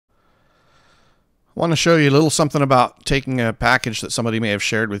I want to show you a little something about taking a package that somebody may have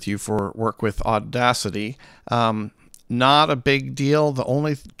shared with you for work with Audacity. Not a big deal. The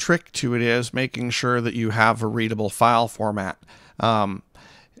only trick to it is making sure that you have a readable file format.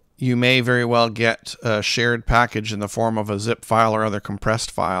 You may very well get a shared package in the form of a zip file or other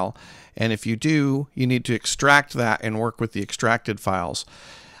compressed file. And if you do, you need to extract that and work with the extracted files.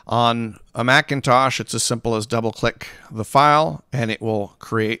 On a Macintosh, it's as simple as double-click the file and it will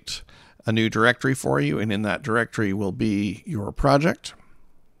create a new directory for you, and in that directory will be your project.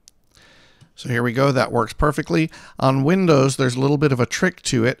 So here we go, that works perfectly. On Windows, there's a little bit of a trick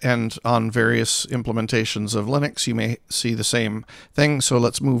to it, and on various implementations of Linux, you may see the same thing. So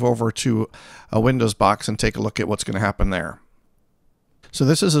let's move over to a Windows box and take a look at what's going to happen there. So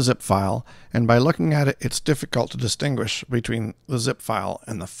this is a zip file, and by looking at it, it's difficult to distinguish between the zip file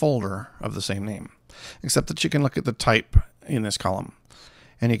and the folder of the same name, except that you can look at the type in this column,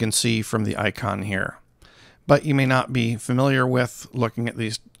 and you can see from the icon here. But you may not be familiar with looking at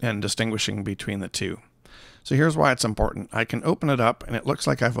these and distinguishing between the two. So here's why it's important. I can open it up, and it looks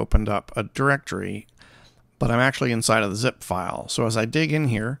like I've opened up a directory, but I'm actually inside of the zip file. So as I dig in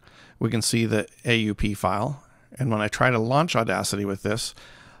here, we can see the AUP file. And when I try to launch Audacity with this,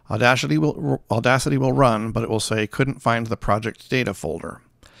 Audacity will run, but it will say couldn't find the project data folder.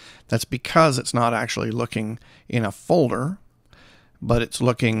 That's because it's not actually looking in a folder, but it's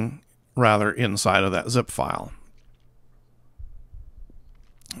looking rather inside of that zip file.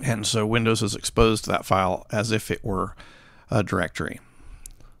 And so Windows has exposed that file as if it were a directory.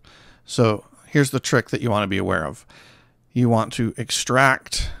 So here's the trick that you want to be aware of. You want to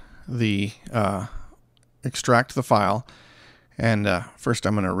extract the file, and first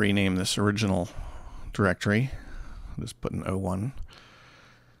I'm going to rename this original directory. I'll just put an O1.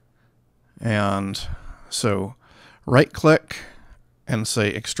 And so right click and say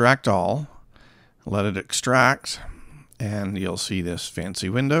extract all, let it extract, and you'll see this fancy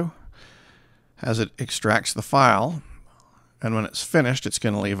window as it extracts the file. And when it's finished, it's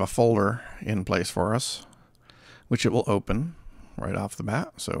going to leave a folder in place for us, which it will open right off the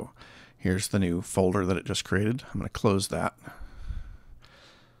bat. So here's the new folder that it just created. I'm going to close that.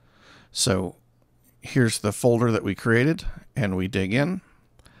 So here's the folder that we created, and we dig in,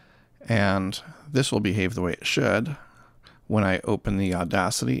 and this will behave the way it should. When I open the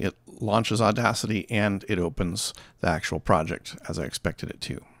Audacity, it launches Audacity and it opens the actual project as I expected it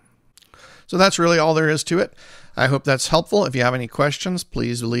to. So that's really all there is to it. I hope that's helpful. If you have any questions,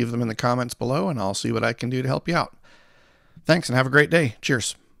 please leave them in the comments below, and I'll see what I can do to help you out. Thanks, and have a great day.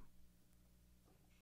 Cheers.